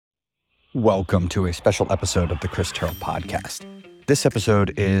Welcome to a special episode of the Chris Terrell Podcast. This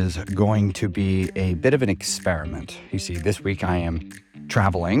episode is going to be a bit of an experiment. You see, this week I am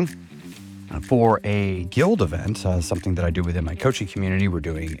traveling for a guild event, something that I do within my coaching community. We're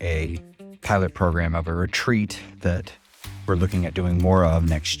doing a pilot program of a retreat that we're looking at doing more of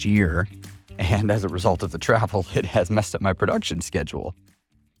next year. And as a result of the travel, it has messed up my production schedule.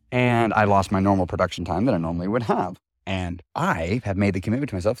 And I lost my normal production time that I normally would have. And I have made the commitment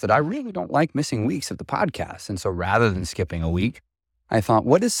to myself that I really don't like missing weeks of the podcast. And so rather than skipping a week, I thought,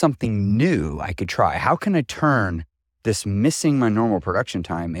 what is something new I could try? How can I turn this missing my normal production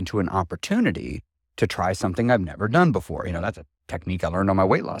time into an opportunity to try something I've never done before? That's a technique I learned on my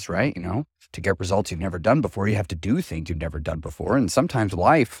weight loss, right? To get results you've never done before, you have to do things you've never done before. And sometimes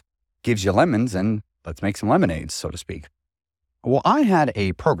life gives you lemons and let's make some lemonades, so to speak. Well, I had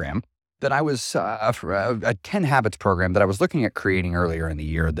a program that I was, a 10 Habits program that I was looking at creating earlier in the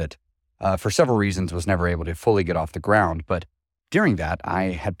year that for several reasons was never able to fully get off the ground. But during that, I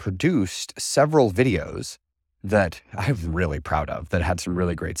had produced several videos that I'm really proud of that had some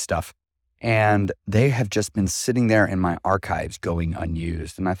really great stuff. And they have just been sitting there in my archives going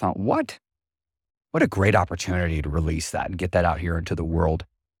unused. And I thought, what a great opportunity to release that and get that out here into the world.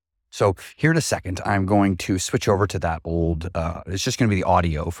 So here in a second, I'm going to switch over to that old, it's just going to be the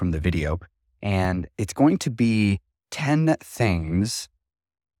audio from the video. And it's going to be 10 things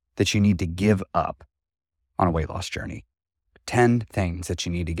that you need to give up on a weight loss journey. 10 things that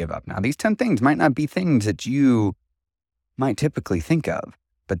you need to give up. Now, these 10 things might not be things that you might typically think of,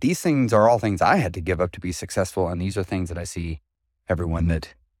 but these things are all things I had to give up to be successful. And these are things that I see everyone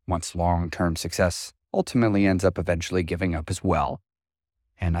that wants long-term success ultimately ends up eventually giving up as well.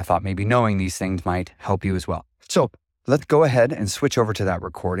 And I thought maybe knowing these things might help you as well. So let's go ahead and switch over to that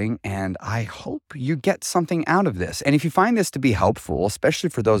recording. And I hope you get something out of this. And if you find this to be helpful,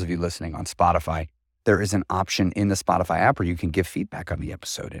 especially for those of you listening on Spotify, there is an option in the Spotify app where you can give feedback on the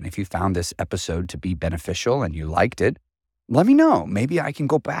episode. And if you found this episode to be beneficial and you liked it, let me know. Maybe I can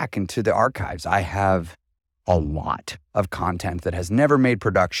go back into the archives. I have a lot of content that has never made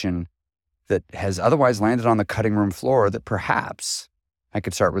production, that has otherwise landed on the cutting room floor, that perhaps I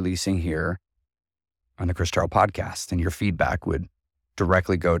could start releasing here on the Chris Terrell Podcast, and your feedback would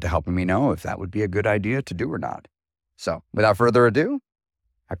directly go to helping me know if that would be a good idea to do or not. So without further ado,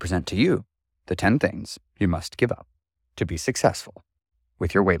 I present to you the 10 things you must give up to be successful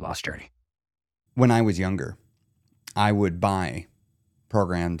with your weight loss journey. When I was younger, I would buy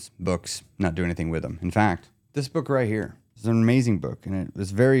programs, books, not do anything with them. In fact, this book right here is an amazing book, and it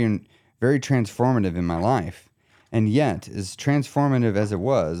was very, very transformative in my life. And yet, as transformative as it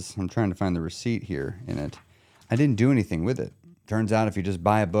was, I'm trying to find the receipt here in it, I didn't do anything with it. Turns out if you just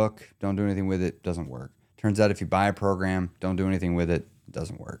buy a book, don't do anything with it, doesn't work. Turns out if you buy a program, don't do anything with it,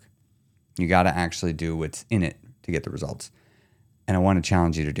 doesn't work. You got to actually do what's in it to get the results. And I want to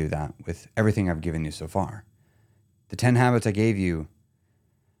challenge you to do that with everything I've given you so far. The 10 habits I gave you,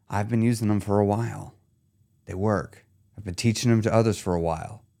 I've been using them for a while. They work. I've been teaching them to others for a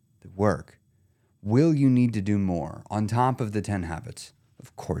while. They work. Will you need to do more on top of the 10 habits?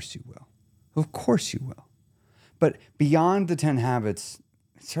 Of course you will. Of course you will. But beyond the 10 habits,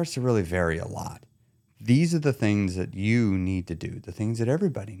 it starts to really vary a lot. These are the things that you need to do, the things that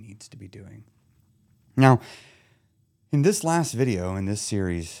everybody needs to be doing. Now, in this last video, in this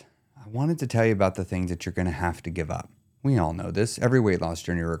series, I wanted to tell you about the things that you're going to have to give up. We all know this. Every weight loss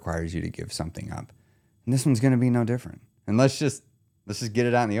journey requires you to give something up. And this one's going to be no different. And let's just get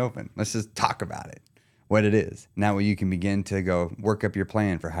it out in the open. Let's just talk about it, what it is. And that way you can begin to go work up your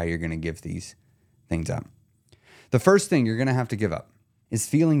plan for how you're going to give these things up. The first thing you're going to have to give up is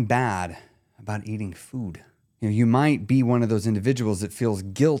feeling bad about eating food. You might be one of those individuals that feels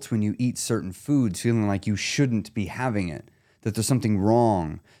guilt when you eat certain foods, feeling like you shouldn't be having it, that there's something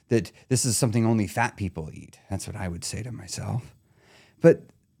wrong, that this is something only fat people eat. That's what I would say to myself. But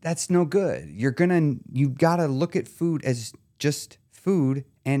that's no good. You've got to look at food as just food,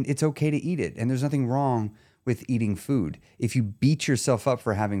 and it's okay to eat it. And there's nothing wrong with eating food. If you beat yourself up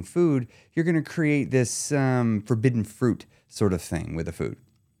for having food, you're going to create this forbidden fruit sort of thing with the food.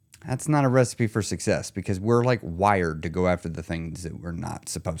 That's not a recipe for success, because we're like wired to go after the things that we're not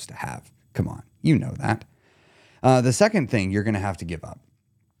supposed to have. Come on, you know that. The second thing you're going to have to give up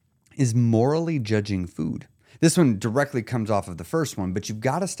is morally judging food. This one directly comes off of the first one, but you've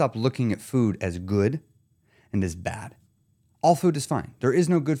got to stop looking at food as good and as bad. All food is fine. There is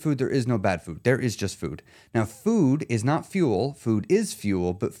no good food. There is no bad food. There is just food. Now, food is not fuel. Food is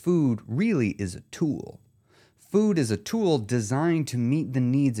fuel, but food really is a tool. Food is a tool designed to meet the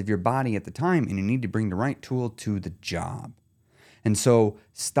needs of your body at the time, and you need to bring the right tool to the job. And so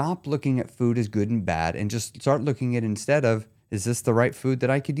stop looking at food as good and bad and just start looking at it instead of, is this the right food that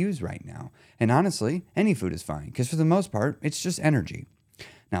I could use right now? And honestly, any food is fine because for the most part, it's just energy.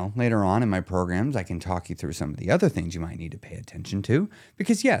 Now, later on in my programs, I can talk you through some of the other things you might need to pay attention to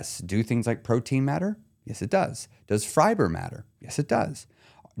because yes, do things like protein matter? Yes, it does. Does fiber matter? Yes, it does.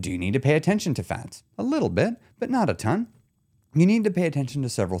 Do you need to pay attention to fats? A little bit, but not a ton. You need to pay attention to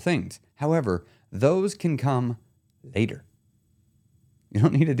several things. However, those can come later. You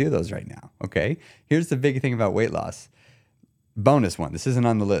don't need to do those right now, okay? Here's the big thing about weight loss. Bonus one. This isn't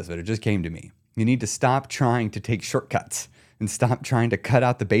on the list, but it just came to me. You need to stop trying to take shortcuts and stop trying to cut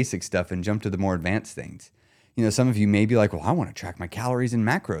out the basic stuff and jump to the more advanced things. You know, some of you may be like, well, I want to track my calories and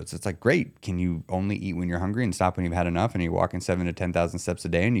macros. It's like, great. Can you only eat when you're hungry and stop when you've had enough and you're walking 7,000 to 10,000 steps a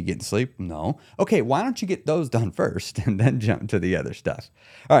day and you get to sleep? No. Okay, why don't you get those done first and then jump to the other stuff?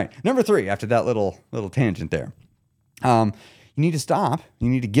 All right, number 3, after that little tangent there. You need to stop. You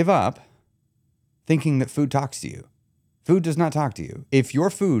need to give up thinking that food talks to you. Food does not talk to you. If your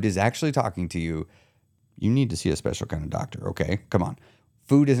food is actually talking to you, you need to see a special kind of doctor, okay? Come on.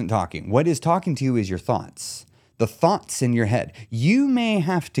 Food isn't talking. What is talking to you is your thoughts, the thoughts in your head. You may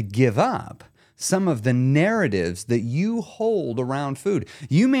have to give up some of the narratives that you hold around food.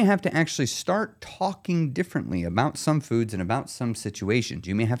 You may have to actually start talking differently about some foods and about some situations.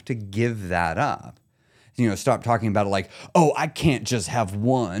 You may have to give that up. You know, stop talking about it like, oh, I can't just have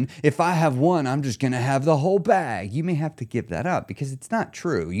one. If I have one, I'm just going to have the whole bag. You may have to give that up because it's not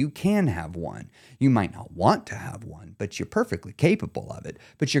true. You can have one. You might not want to have one, but you're perfectly capable of it.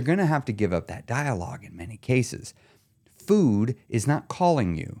 But you're going to have to give up that dialogue in many cases. Food is not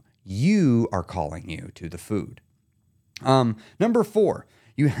calling you. You are calling you to the food. Number 4,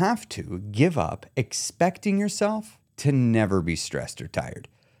 you have to give up expecting yourself to never be stressed or tired.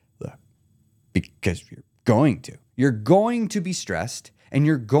 Because you're going to. You're going to be stressed and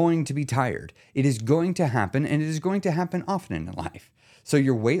you're going to be tired. It is going to happen and it is going to happen often in life. So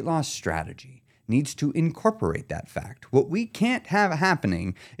your weight loss strategy needs to incorporate that fact. What we can't have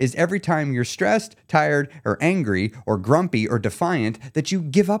happening is every time you're stressed, tired, or angry, or grumpy, or defiant, that you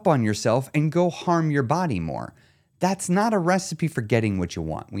give up on yourself and go harm your body more. That's not a recipe for getting what you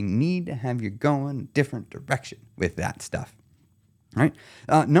want. We need to have you going a different direction with that stuff. All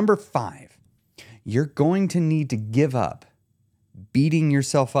right. Number 5. You're going to need to give up beating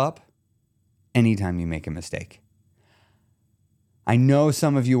yourself up anytime you make a mistake. I know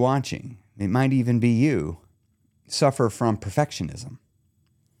some of you watching, it might even be you, suffer from perfectionism.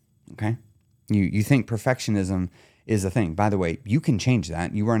 Okay? You think perfectionism is a thing. By the way, you can change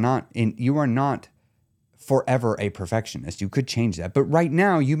that. You are not forever a perfectionist. You could change that. But right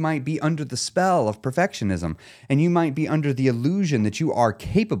now, you might be under the spell of perfectionism, and you might be under the illusion that you are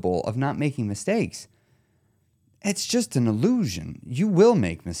capable of not making mistakes. It's just an illusion. You will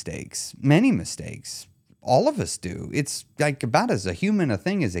make mistakes, many mistakes. All of us do. It's like about as a human a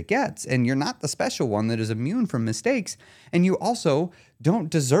thing as it gets, and you're not the special one that is immune from mistakes, and you also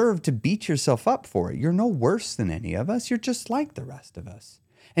don't deserve to beat yourself up for it. You're no worse than any of us. You're just like the rest of us.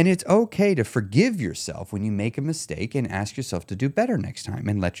 And it's okay to forgive yourself when you make a mistake and ask yourself to do better next time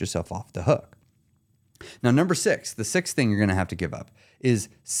and let yourself off the hook. Now, number 6, the 6th thing you're going to have to give up is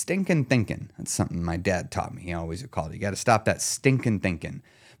stinking thinking. That's something my dad taught me. He always called it. You got to stop that stinking thinking.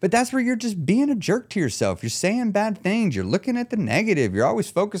 But that's where you're just being a jerk to yourself. You're saying bad things. You're looking at the negative. You're always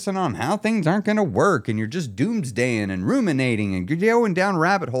focusing on how things aren't going to work. And you're just doomsdaying and ruminating and you're going down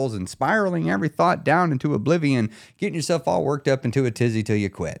rabbit holes and spiraling every thought down into oblivion, getting yourself all worked up into a tizzy till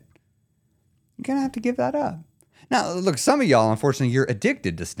you quit. You're going to have to give that up. Now, look, some of y'all, unfortunately, you're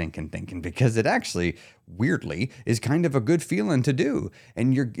addicted to stinking thinking because it actually, weirdly, is kind of a good feeling to do.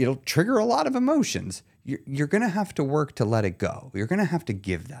 And it'll trigger a lot of emotions. You're going to have to work to let it go. You're going to have to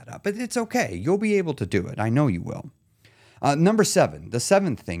give that up. But it's okay. You'll be able to do it. I know you will. Number 7, the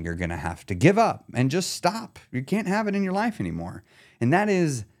 7th thing you're going to have to give up and just stop. You can't have it in your life anymore. And that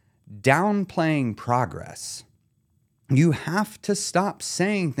is downplaying progress. You have to stop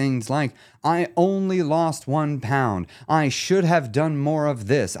saying things like, I only lost 1 pound. I should have done more of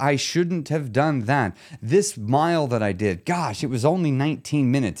this. I shouldn't have done that. This mile that I did, gosh, it was only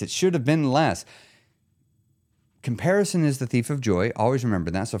 19 minutes. It should have been less. Comparison is the thief of joy. Always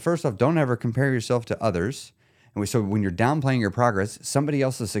remember that. So first off, don't ever compare yourself to others. And so when you're downplaying your progress, somebody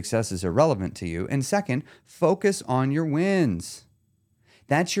else's success is irrelevant to you. And second, focus on your wins.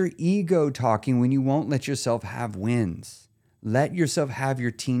 That's your ego talking when you won't let yourself have wins. Let yourself have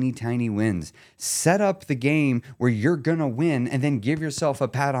your teeny tiny wins. Set up the game where you're going to win and then give yourself a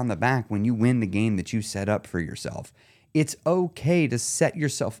pat on the back when you win the game that you set up for yourself. It's okay to set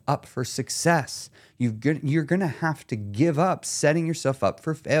yourself up for success. You're going to have to give up setting yourself up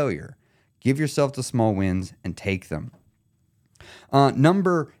for failure. Give yourself the small wins and take them.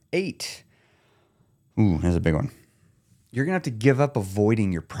 Number 8. Ooh, that's a big one. You're going to have to give up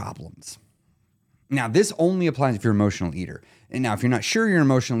avoiding your problems. Now, this only applies if you're an emotional eater. And now, if you're not sure you're an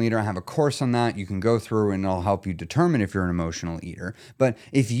emotional eater, I have a course on that you can go through and it'll help you determine if you're an emotional eater. But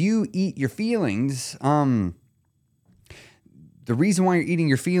if you eat your feelings, the reason why you're eating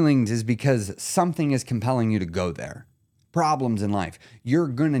your feelings is because something is compelling you to go there. Problems in life. You're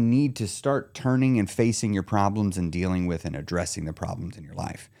going to need to start turning and facing your problems and dealing with and addressing the problems in your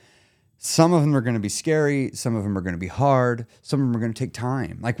life. Some of them are going to be scary. Some of them are going to be hard. Some of them are going to take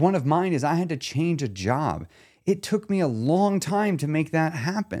time. Like one of mine is I had to change a job. It took me a long time to make that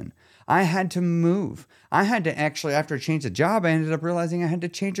happen. I had to move. I had to actually, after I changed a job, I ended up realizing I had to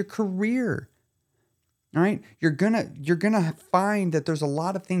change a career. All right. You're gonna find that there's a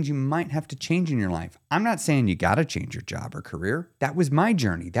lot of things you might have to change in your life. I'm not saying you got to change your job or career. That was my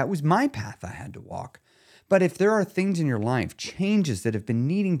journey. That was my path I had to walk. But if there are things in your life, changes that have been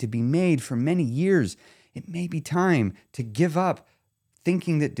needing to be made for many years, it may be time to give up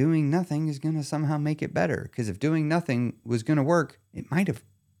thinking that doing nothing is going to somehow make it better. Because if doing nothing was going to work, it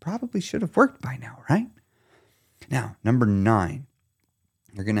probably should have worked by now, right? Now, number 9,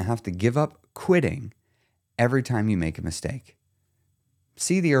 you're going to have to give up quitting every time you make a mistake.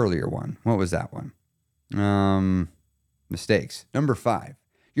 See the earlier one. What was that one? Mistakes. Number 5,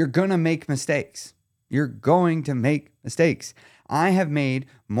 you're going to make mistakes. You're going to make mistakes. I have made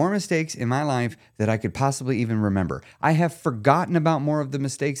more mistakes in my life than I could possibly even remember. I have forgotten about more of the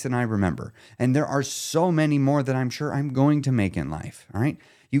mistakes than I remember. And there are so many more that I'm sure I'm going to make in life. All right.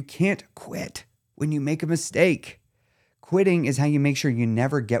 You can't quit when you make a mistake. Quitting is how you make sure you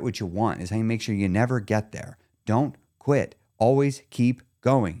never get what you want, is how you make sure you never get there. Don't quit. Always keep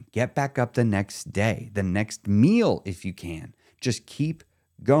going. Get back up the next day, the next meal if you can. Just keep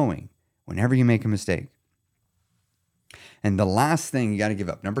going whenever you make a mistake. And the last thing you got to give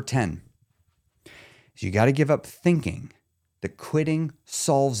up, number 10, is you got to give up thinking that quitting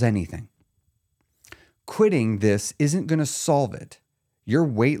solves anything. Quitting this isn't going to solve it. Your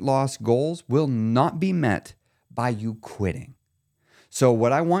weight loss goals will not be met by you quitting. So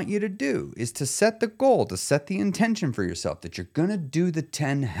what I want you to do is to set the goal, to set the intention for yourself that you're going to do the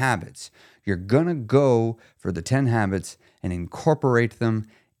 10 habits. You're going to go for the 10 habits and incorporate them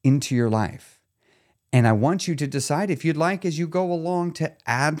into your life. And I want you to decide if you'd like, as you go along, to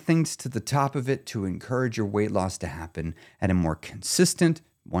add things to the top of it to encourage your weight loss to happen at a more consistent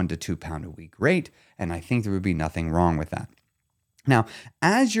 1 to 2 pound a week rate. And I think there would be nothing wrong with that. Now,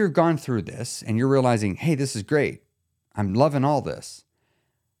 as you're gone through this and you're realizing, hey, this is great. I'm loving all this,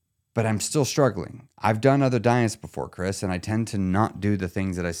 but I'm still struggling. I've done other diets before, Chris, and I tend to not do the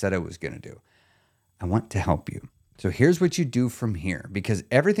things that I said I was going to do. I want to help you. So here's what you do from here, because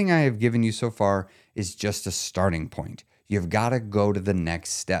everything I have given you so far is just a starting point. You've got to go to the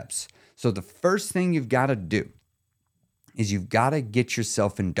next steps. So the first thing you've got to do is you've got to get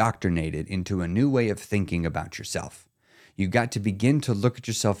yourself indoctrinated into a new way of thinking about yourself. You've got to begin to look at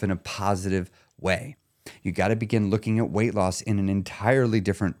yourself in a positive way. You got to begin looking at weight loss in an entirely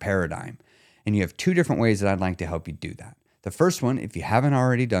different paradigm. And you have 2 different ways that I'd like to help you do that. The first one, if you haven't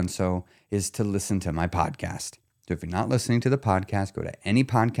already done so, is to listen to my podcast. So if you're not listening to the podcast, go to any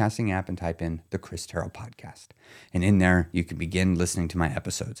podcasting app and type in the Chris Terrell Podcast. And in there, you can begin listening to my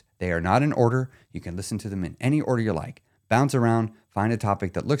episodes. They are not in order. You can listen to them in any order you like. Bounce around, find a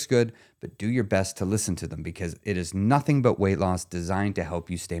topic that looks good, but do your best to listen to them because it is nothing but weight loss designed to help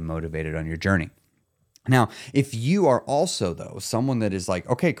you stay motivated on your journey. Now, if you are also, though, someone that is like,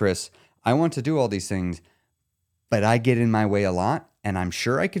 okay, Chris, I want to do all these things, but I get in my way a lot, and I'm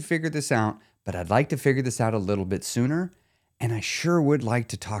sure I could figure this out, but I'd like to figure this out a little bit sooner, and I sure would like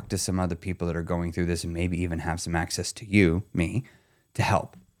to talk to some other people that are going through this and maybe even have some access to you, me, to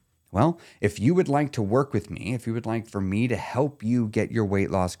help. Well, if you would like to work with me, if you would like for me to help you get your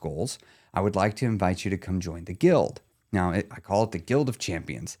weight loss goals, I would like to invite you to come join the Guild. Now, I call it the Guild of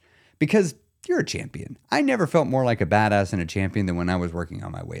Champions because you're a champion. I never felt more like a badass and a champion than when I was working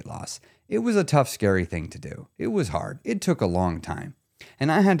on my weight loss. It was a tough, scary thing to do. It was hard. It took a long time.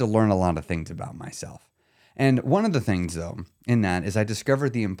 And I had to learn a lot of things about myself. And one of the things, though, in that is I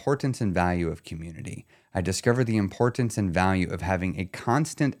discovered the importance and value of community. I discovered the importance and value of having a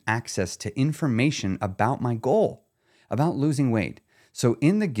constant access to information about my goal, about losing weight. So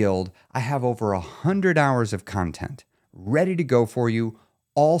in the Guild, I have over 100 hours of content ready to go for you,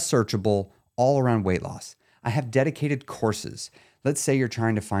 all searchable, all around weight loss. I have dedicated courses. Let's say you're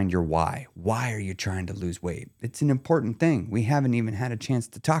trying to find your why. Why are you trying to lose weight? It's an important thing. We haven't even had a chance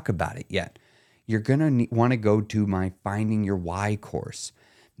to talk about it yet. you're going to want to go to my Finding Your Why course.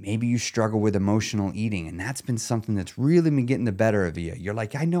 Maybe you struggle with emotional eating, and that's been something that's really been getting the better of you. You're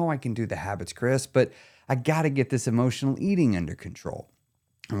like, I know I can do the habits, Chris, but I got to get this emotional eating under control.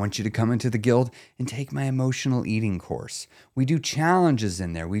 I want you to come into the Guild and take my emotional eating course. We do challenges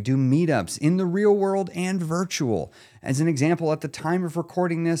in there. We do meetups in the real world and virtual. As an example, at the time of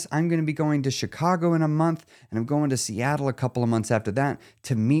recording this, I'm going to be going to Chicago in a month, and I'm going to Seattle a couple of months after that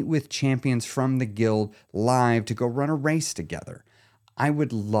to meet with champions from the Guild live to go run a race together. I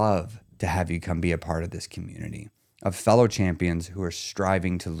would love to have you come be a part of this community of fellow champions who are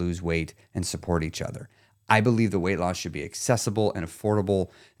striving to lose weight and support each other. I believe the weight loss should be accessible and affordable,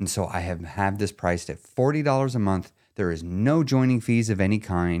 and so I have this priced at $40 a month. There is no joining fees of any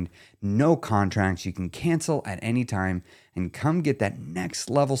kind, no contracts. You can cancel at any time and come get that next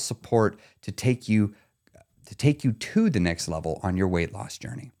level support to take you to the next level on your weight loss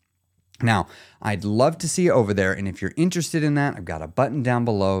journey. Now, I'd love to see you over there, and if you're interested in that, I've got a button down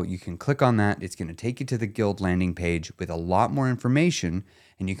below. You can click on that. It's going to take you to the Guild landing page with a lot more information,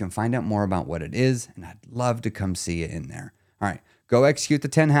 and you can find out more about what it is, and I'd love to come see you in there. All right, go execute the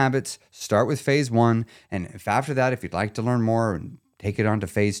 10 habits. Start with phase 1, and if after that, if you'd like to learn more and take it on to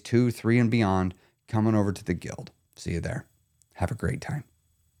phase 2, 3, and beyond, come on over to the Guild. See you there. Have a great time.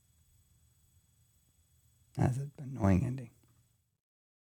 That's an annoying ending.